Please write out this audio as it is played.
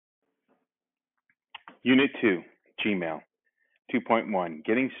Unit 2, Gmail. 2.1,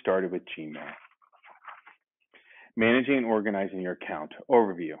 Getting Started with Gmail. Managing and organizing your account.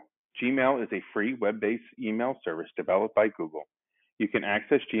 Overview. Gmail is a free web-based email service developed by Google. You can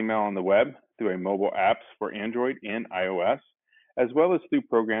access Gmail on the web through a mobile apps for Android and iOS, as well as through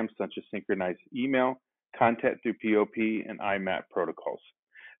programs such as synchronized email, content through POP and IMAP protocols,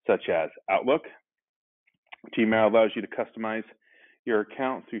 such as Outlook. Gmail allows you to customize your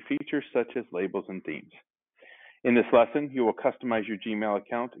account through features such as labels and themes. In this lesson, you will customize your Gmail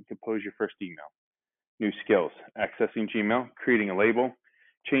account and compose your first email. New skills: accessing Gmail, creating a label,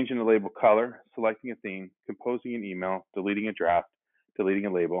 changing the label color, selecting a theme, composing an email, deleting a draft, deleting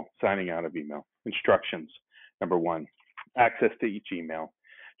a label, signing out of email. Instructions. Number 1, access to each email.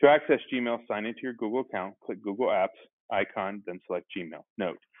 To access Gmail, sign into your Google account, click Google Apps icon, then select Gmail.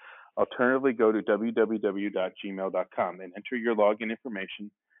 Note: alternatively, go to www.gmail.com and enter your login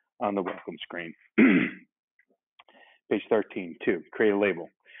information on the welcome screen. Page 13, 2, create a label.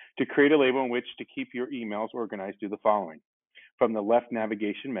 To create a label in which to keep your emails organized, do the following. From the left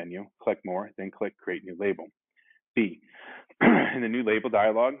navigation menu, click More, then click Create New Label. B, in the New Label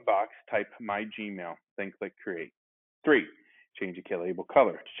dialog box, type My Gmail, then click Create. 3, change the label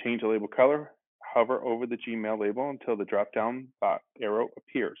color. To change the label color, hover over the Gmail label until the drop-down arrow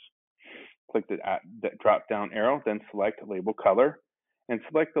appears. Click the drop-down arrow, then select Label Color, and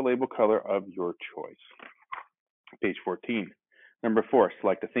select the label color of your choice. Page 14. Number 4,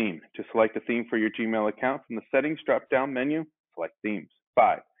 select a theme. To select a theme for your Gmail account, from the Settings drop-down menu, select Themes.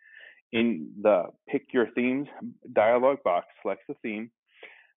 5. In the Pick Your Themes dialog box, select the theme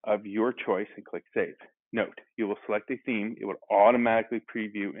of your choice and click Save. Note: you will select a theme, it will automatically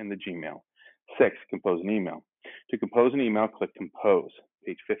preview in the Gmail. 6, compose an email. To compose an email, click Compose.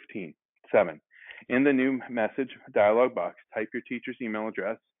 Page 15. 7. In the New Message dialog box, type your teacher's email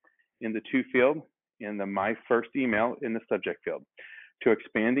address in the To field in the My First Email in the subject field. To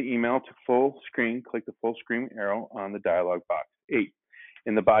expand the email to full screen, click the full screen arrow on the dialog box. 8.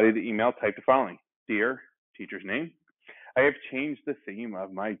 In the body of the email, type the following. Dear teacher's name, I have changed the theme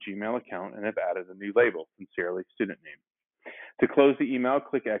of my Gmail account and have added a new label, Sincerely Student Name. To close the email,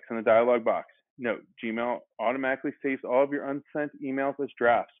 click X in the dialog box. Note: Gmail automatically saves all of your unsent emails as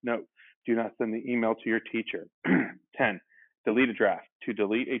drafts. Note: do not send the email to your teacher. 10. Delete a draft. To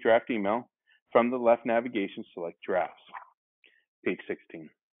delete a draft email, from the left navigation, select Drafts. Page 16.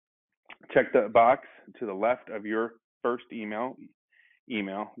 Check the box to the left of your first email,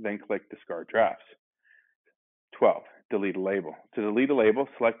 then click Discard Drafts. 12. Delete a label. To delete a label,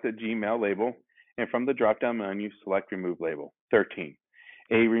 select the Gmail label, and from the drop-down menu, select Remove Label. 13.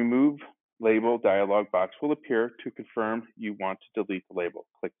 A Remove Label dialog box will appear. To confirm you want to delete the label,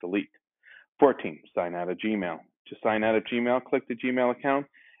 click Delete. 14. Sign out of Gmail. To sign out of Gmail, click the Gmail account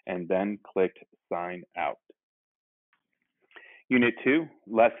and then click Sign Out. Unit 2,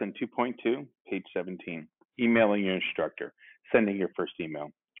 Lesson 2.2, page 17. Emailing your instructor. Sending your first email.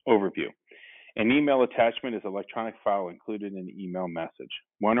 Overview. An email attachment is an electronic file included in an email message.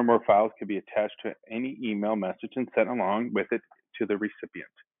 One or more files can be attached to any email message and sent along with it to the recipient.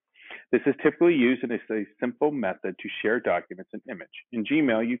 This is typically used as a simple method to share documents and image. In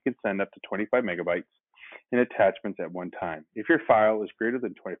Gmail, you can send up to 25 megabytes in attachments at one time. If your file is greater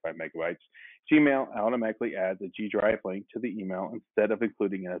than 25 megabytes, Gmail automatically adds a G Drive link to the email instead of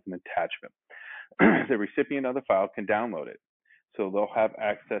including it as an attachment. The recipient of the file can download it, so they'll have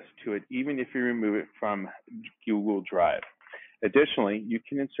access to it even if you remove it from Google Drive. Additionally, you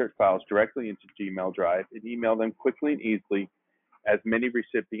can insert files directly into Gmail Drive and email them quickly and easily as many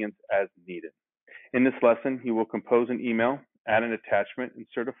recipients as needed. In this lesson, you will compose an email, add an attachment,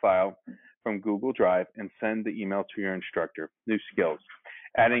 insert a file from Google Drive, and send the email to your instructor. New skills: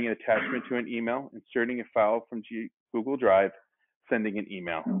 adding an attachment to an email, inserting a file from Google Drive, sending an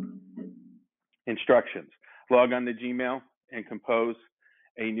email. Instructions: log on to Gmail and compose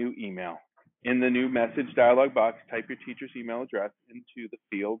a new email. In the New Message dialog box, type your teacher's email address into the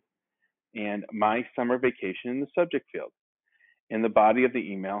field and My Summer Vacation in the subject field. In the body of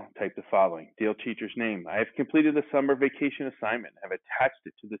the email, type the following. Dear teacher's name, I have completed the summer vacation assignment and have attached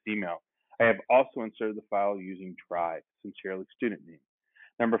it to this email. I have also inserted the file using Drive. Sincerely Student Name.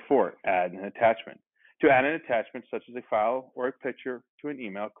 Number 4, add an attachment. To add an attachment such as a file or a picture to an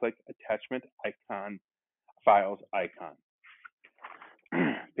email, click Attachment icon, Files icon.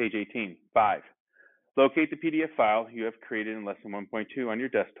 Page 18. 5. Locate the PDF file you have created in Lesson 1.2 on your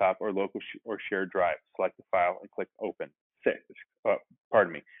desktop or local or shared drive. Select the file and click Open. 6.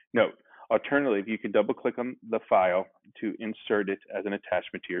 Note: alternatively, you can double-click on the file to insert it as an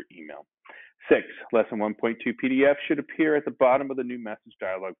attachment to your email. 6. Lesson 1.2 PDF should appear at the bottom of the New Message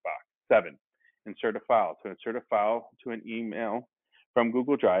dialog box. 7. insert a file. To insert a file to an email from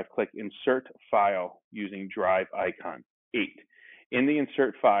Google Drive, click Insert File using Drive icon. 8. In the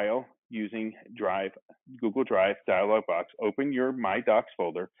Insert File using Google Drive dialog box, open your My Docs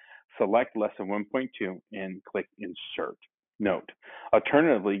folder, select Lesson 1.2, and click Insert. Note,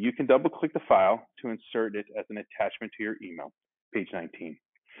 alternatively, you can double-click the file to insert it as an attachment to your email. Page 19.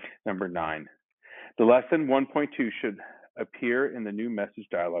 Number 9. The Lesson 1.2 should appear in the new message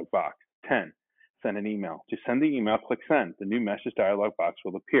dialog box. 10. Send an email. To send the email, click Send. The new message dialog box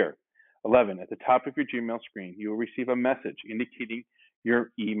will appear. 11. At the top of your Gmail screen, you will receive a message indicating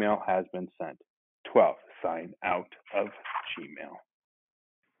your email has been sent. 12. Sign out of Gmail.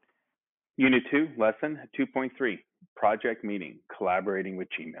 Unit 2, Lesson 2.3, Project Meeting, Collaborating with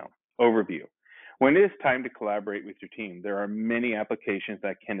Gmail. Overview. When it is time to collaborate with your team, there are many applications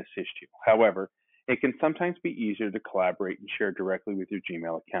that can assist you. However, it can sometimes be easier to collaborate and share directly with your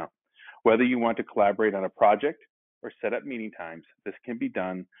Gmail account. Whether you want to collaborate on a project or set up meeting times, this can be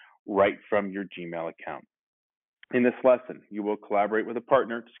done right from your Gmail account. In this lesson, you will collaborate with a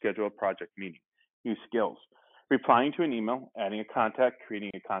partner to schedule a project meeting. New skills: replying to an email, adding a contact,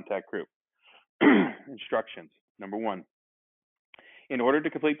 creating a contact group. Instructions. Number 1. In order to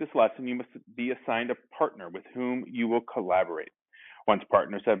complete this lesson, you must be assigned a partner with whom you will collaborate. Once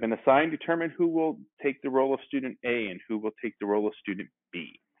partners have been assigned, determine who will take the role of student A and who will take the role of student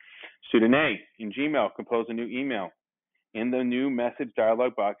B. Student A, in Gmail, compose a new email. In the new message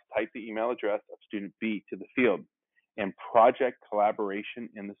dialog box, type the email address of student B to the field and project collaboration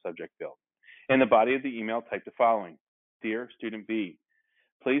in the subject field. In the body of the email, type the following: Dear student B,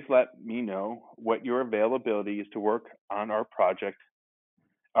 please let me know what your availability is to work on our project,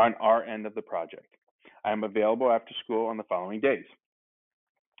 on our end of the project. I am available after school on the following days: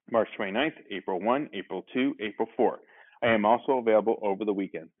 March 29th, April 1, April 2, April 4. I am also available over the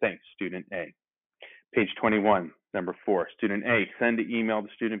weekend. Thanks, student A. Page 21, number 4, student A, send an email to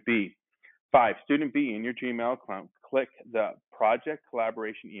student B. 5, student B, in your Gmail account, click the project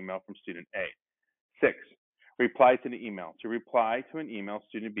collaboration email from student A. 6, reply to the email. To reply to an email,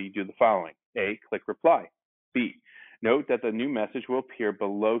 student B, do the following: A, click reply. B, note that the new message will appear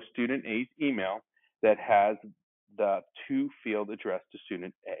below student A's email that has the to field addressed to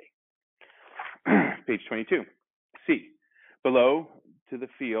student A. Page 22. C, below to the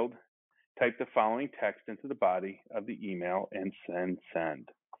field, type the following text into the body of the email and send.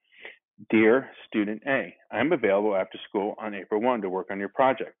 Dear student A, I am available after school on April 1 to work on your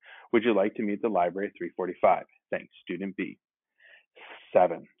project. Would you like to meet at the library at 3:45? Thanks, student B.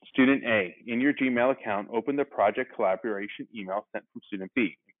 7, student A, in your Gmail account, open the project collaboration email sent from student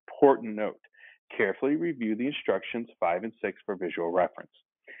B. Important note: carefully review the instructions 5 and 6 for visual reference.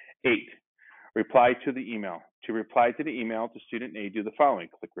 8, reply to the email. To reply to the email to student A, do the following: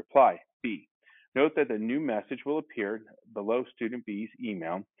 click reply. B, note that the new message will appear below student B's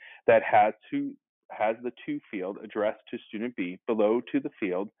email that has the to field addressed to student B. Below to the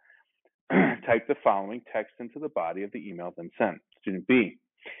field, type the following text into the body of the email, then send. Student B,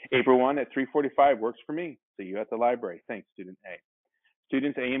 April 1 at 3:45 works for me. See you at the library. Thanks, student A.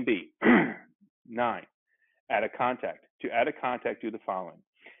 Students A and B. 9, add a contact. To add a contact, do the following: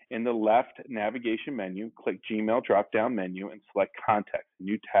 in the left navigation menu, click Gmail drop-down menu and select Contact. A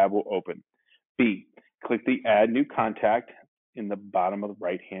new tab will open. B, click the Add New Contact in the bottom of the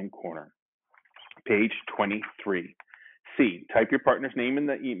right-hand corner. Page 23. C, type your partner's name in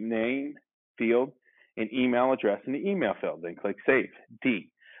the name field and email address in the email field, then click Save.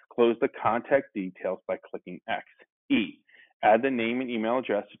 D, close the contact details by clicking X. E, add the name and email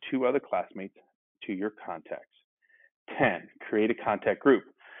address to 2 other classmates to your contacts. 10, create a contact group.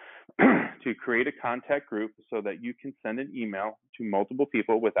 To create a contact group so that you can send an email to multiple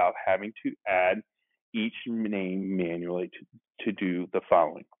people without having to add each name manually, to do the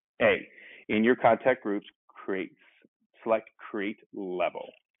following: A, in your contact groups, select Create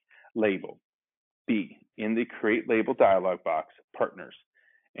Label. B, in the Create Label dialog box, Partners,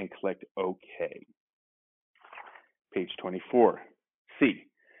 and click OK. Page 24. C,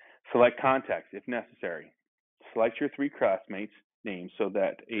 select Contacts if necessary. Select your 3 classmates' names so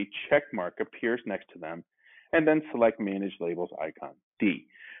that a check mark appears next to them, and then select Manage Labels icon. D,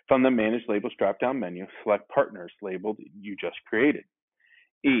 from the Manage Labels drop-down menu, select Partners labeled you just created.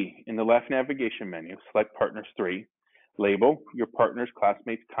 E, in the left navigation menu, select Partners 3. Label your partner's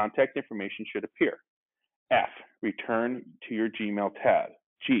classmates' contact information should appear. F, return to your Gmail tab.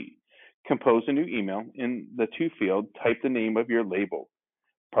 G, compose a new email. In the To field, type the name of your label,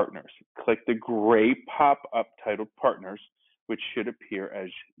 Partners. Click the gray pop-up titled Partners, which should appear as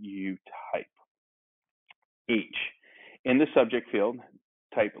you type. H, in the subject field,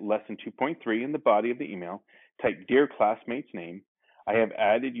 type lesson 2.3 in the body of the email, type dear classmate's name. I have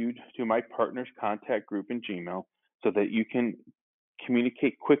added you to my partner's contact group in Gmail so that you can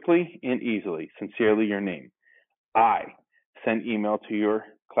communicate quickly and easily. Sincerely, your name. I send email to your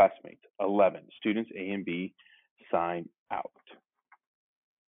classmates. 11. Students A and B sign out.